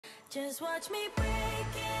Just watch me break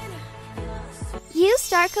it. Use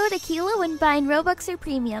star code Akeila when buying Robux or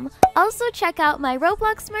Premium. Also check out my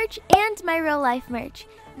Roblox merch and my real life merch.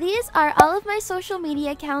 These are all of my social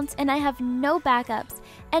media accounts and I have no backups.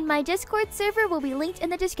 And my Discord server will be linked in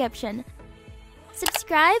the description.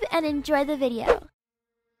 Subscribe and enjoy the video.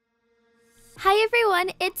 Hi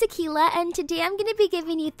everyone, it's Akeila and today I'm going to be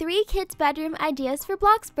giving you 3 kids' bedroom ideas for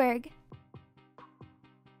Bloxburg.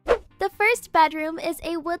 The first bedroom is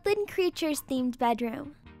a woodland creatures themed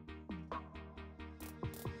bedroom.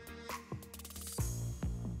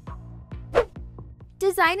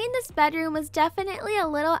 Designing this bedroom was definitely a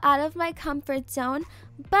little out of my comfort zone,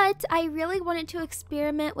 but I really wanted to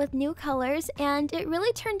experiment with new colors and it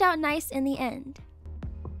really turned out nice in the end.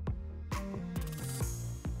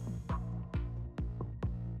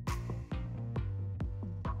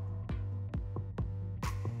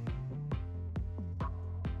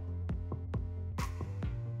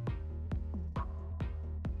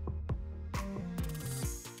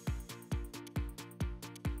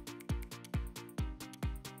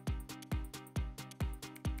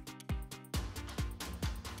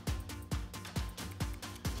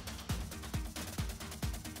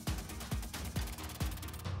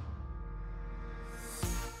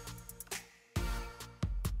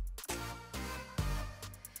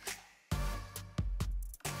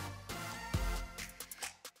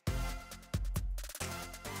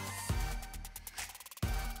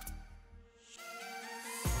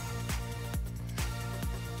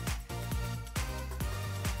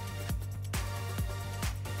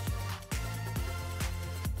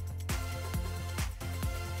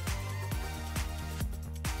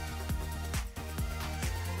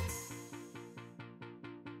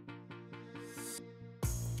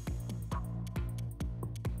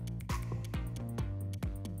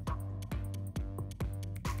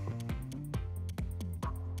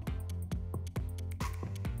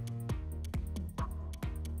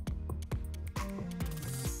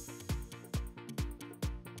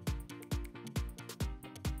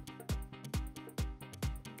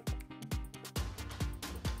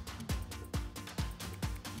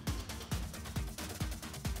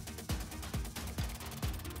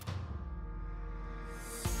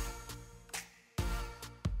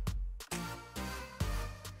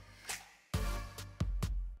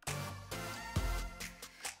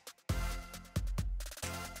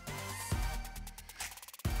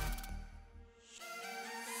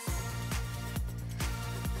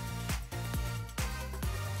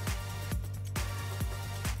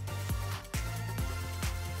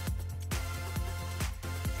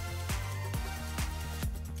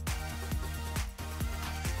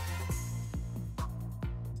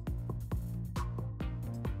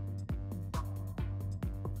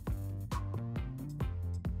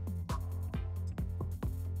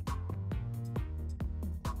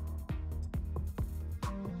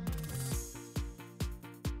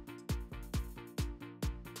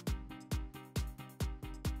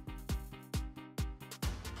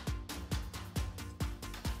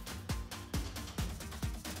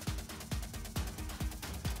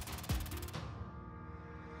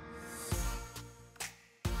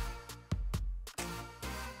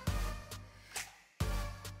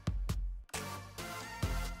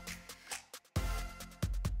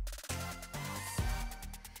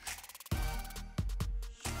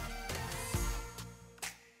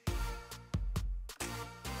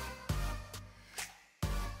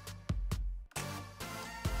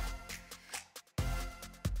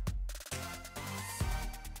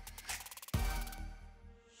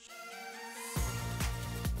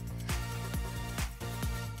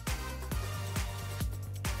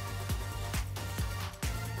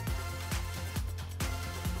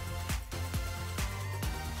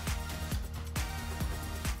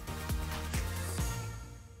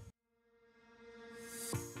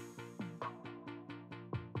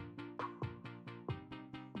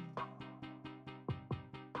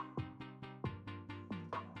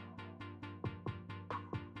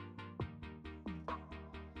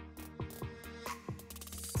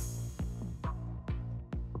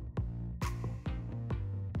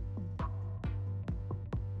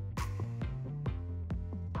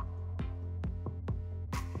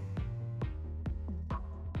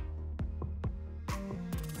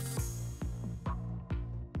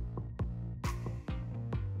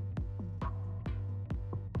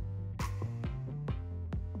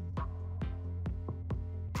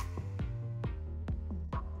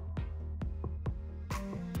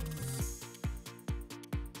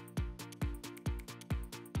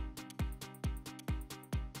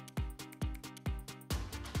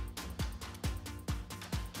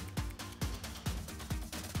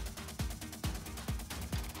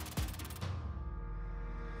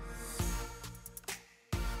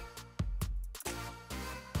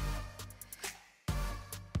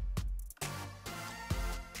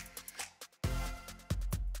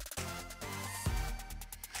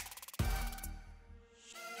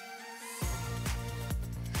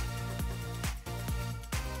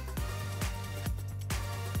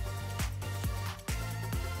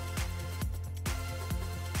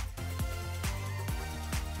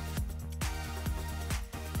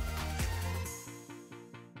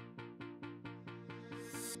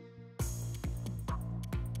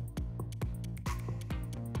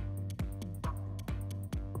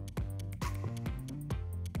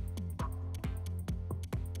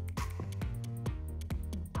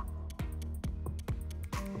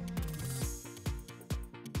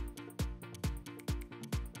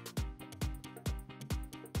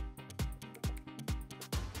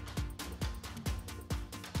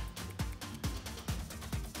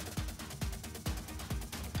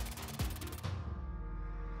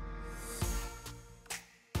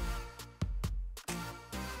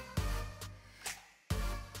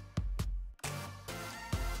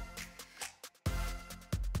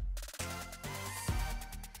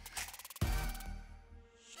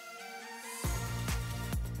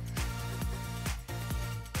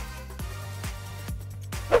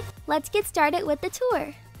 let's get started with the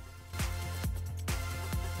tour.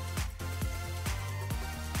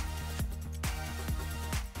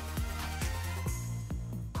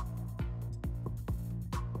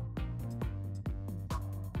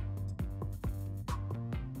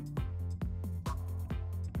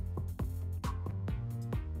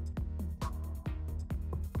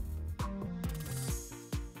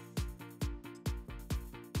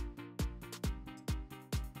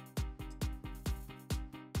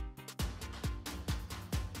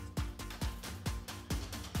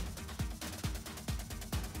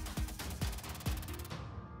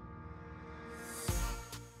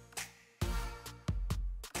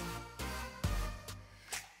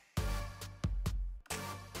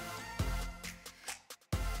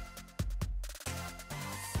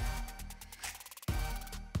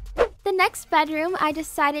 The next bedroom, I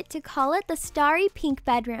decided to call it the Starry Pink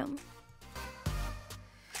Bedroom.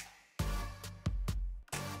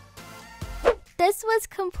 This was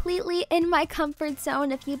completely in my comfort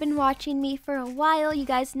zone. If you've been watching me for a while, you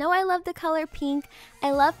guys know I love the color pink.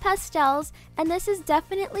 I love pastels, and this is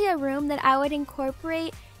definitely a room that I would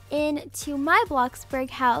incorporate into my Bloxburg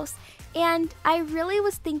house. And I really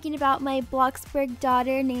was thinking about my Bloxburg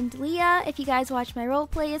daughter named Leah. If you guys watch my role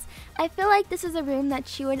plays, I feel like this is a room that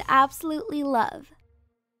she would absolutely love.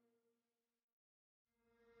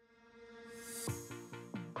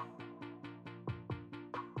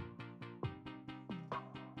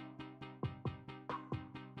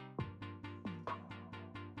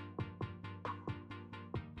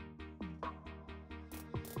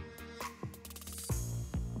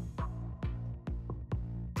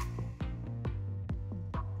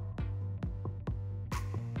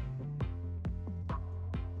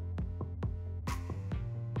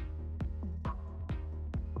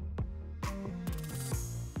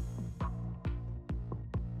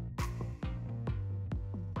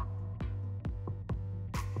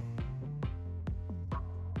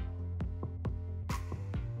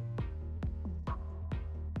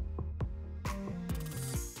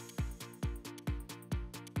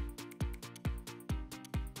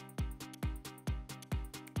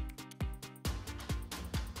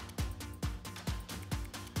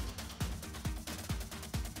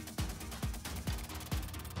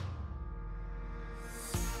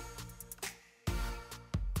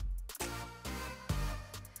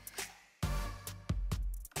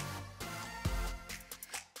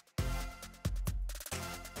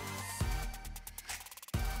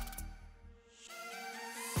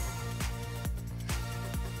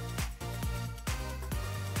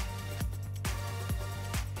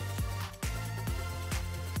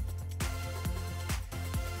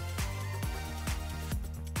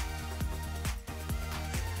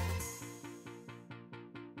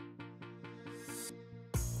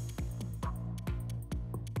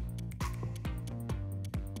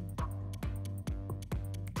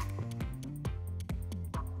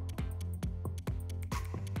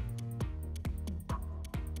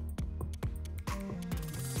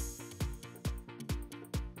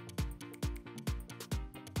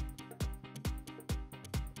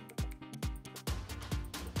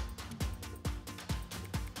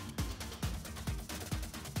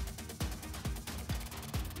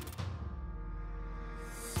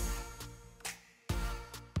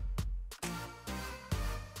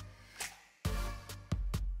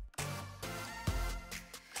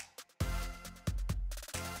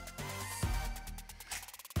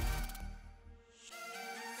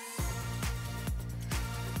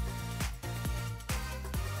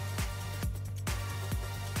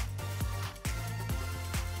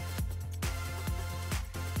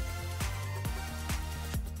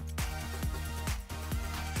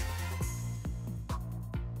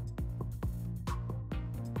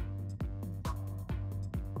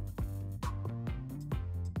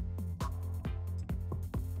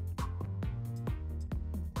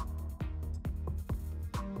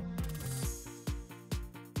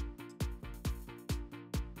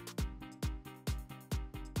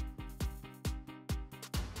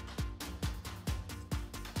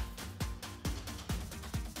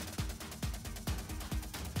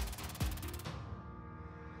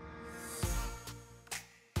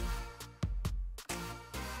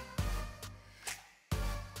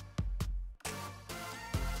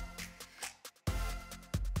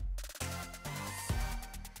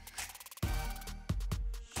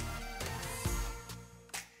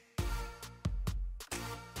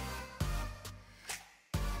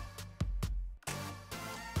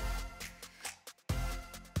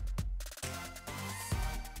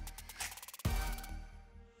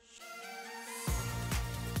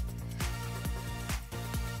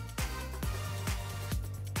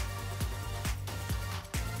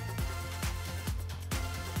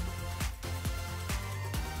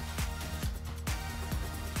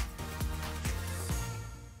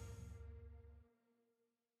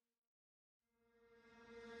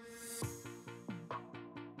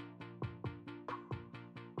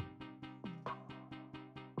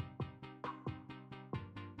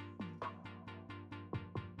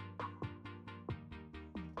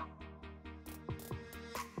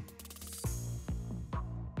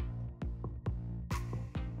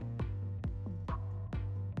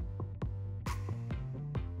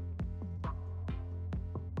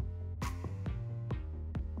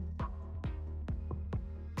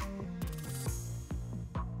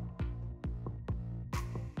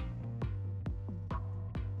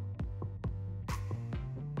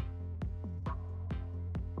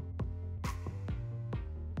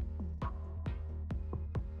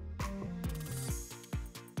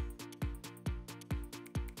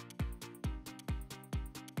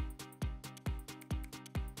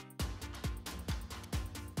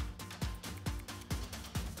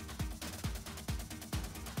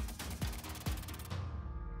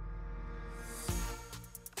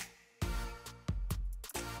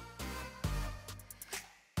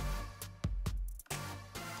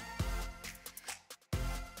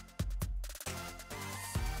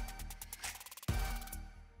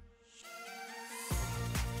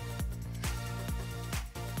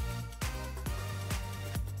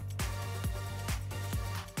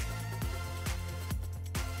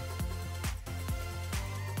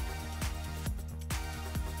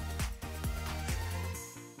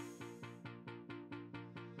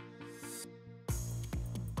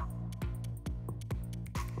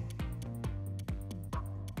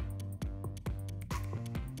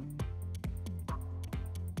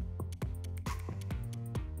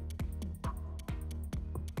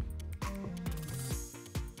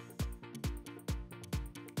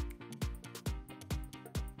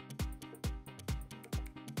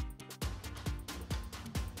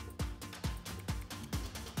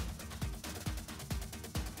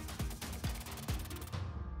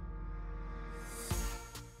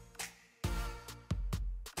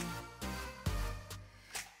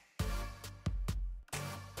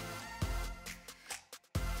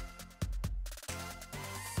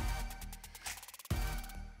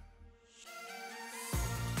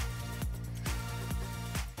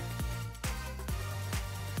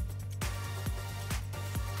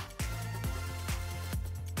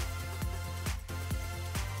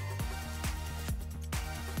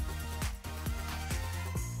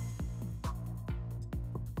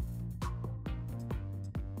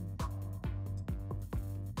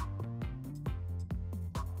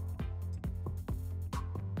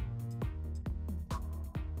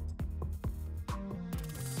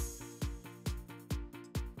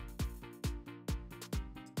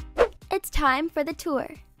 it's time for the tour.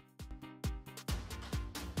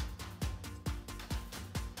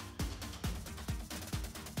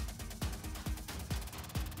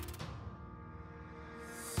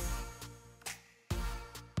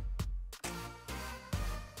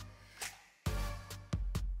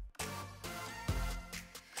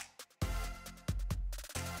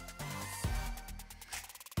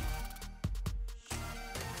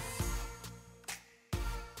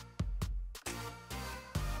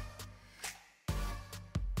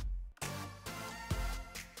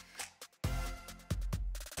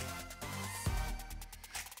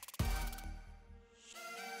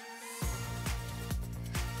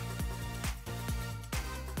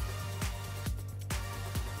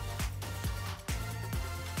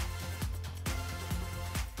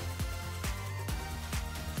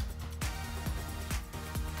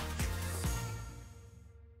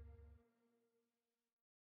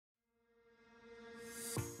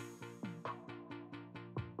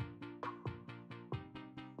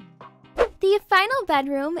 The final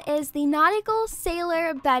bedroom is the nautical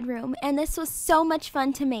sailor bedroom, and this was so much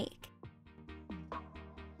fun to make.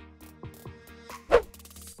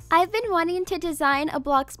 I've been wanting to design a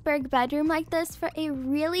Bloxburg bedroom like this for a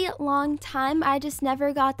really long time. I just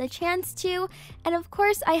never got the chance to, and of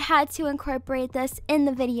course I had to incorporate this in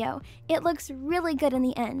the video. It looks really good in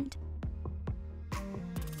the end.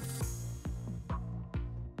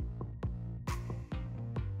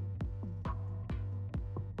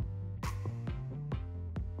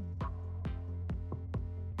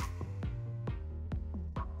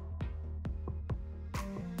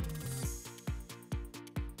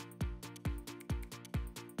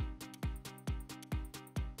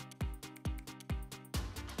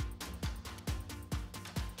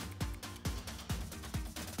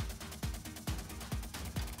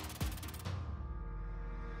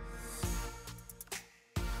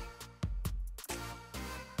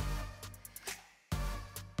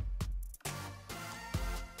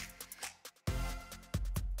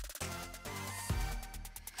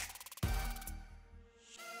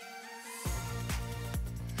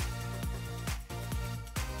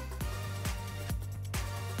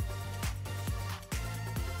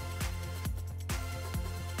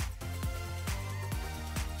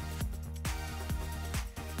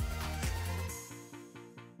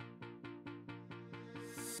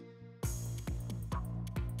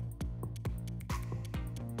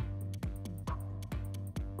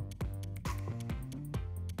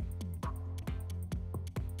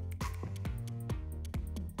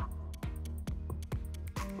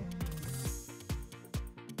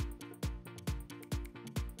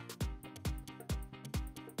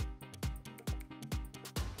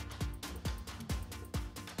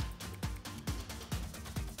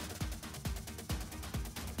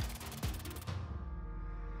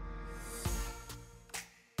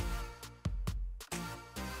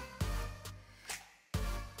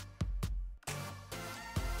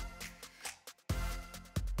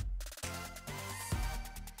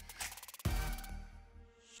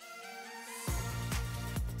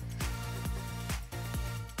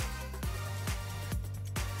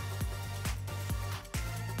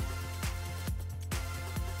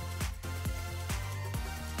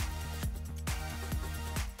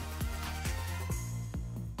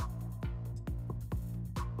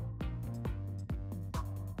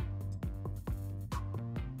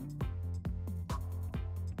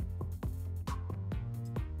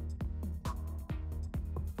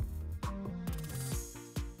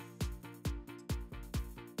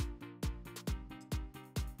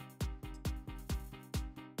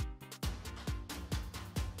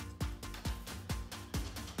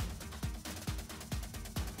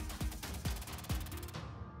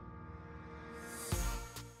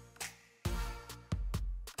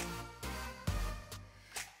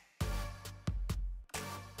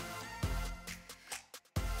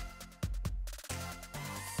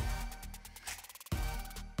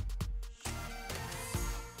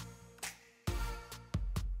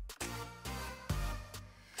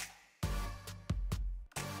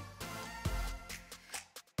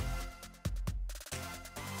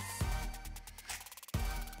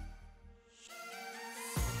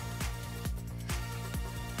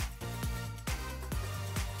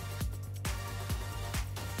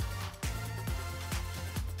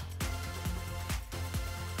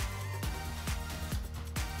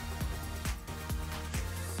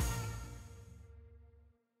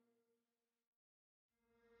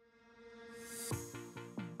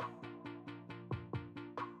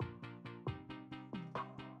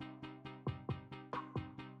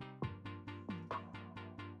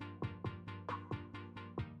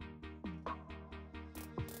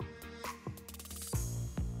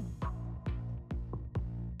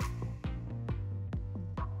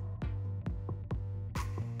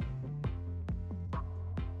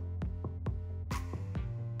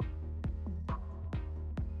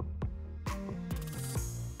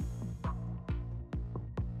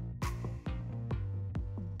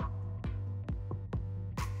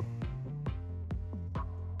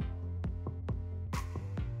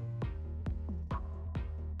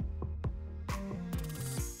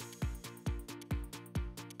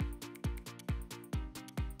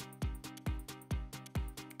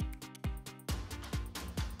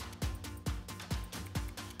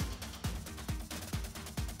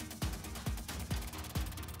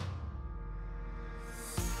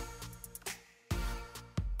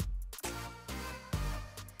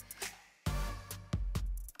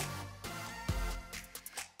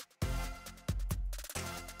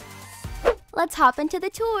 let's hop into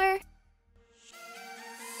the tour.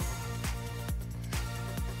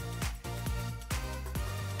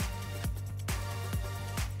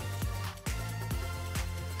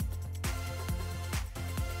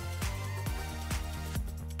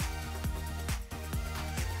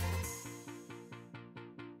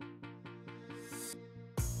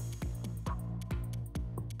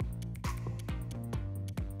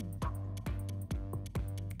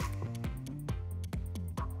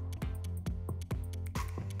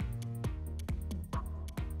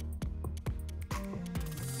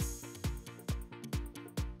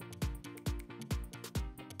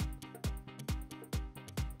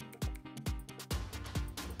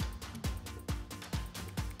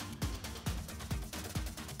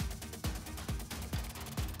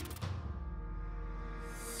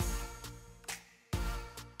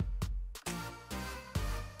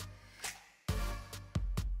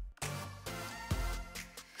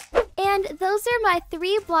 And those are my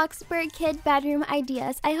 3 Bloxburg kid bedroom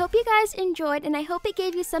ideas. I hope you guys enjoyed, and I hope it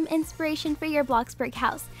gave you some inspiration for your Bloxburg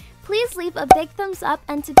house. Please leave a big thumbs up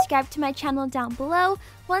and subscribe to my channel down below.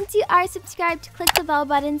 Once you are subscribed, click the bell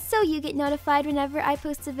button so you get notified whenever I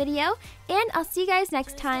post a video. And I'll see you guys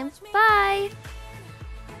next time. Bye!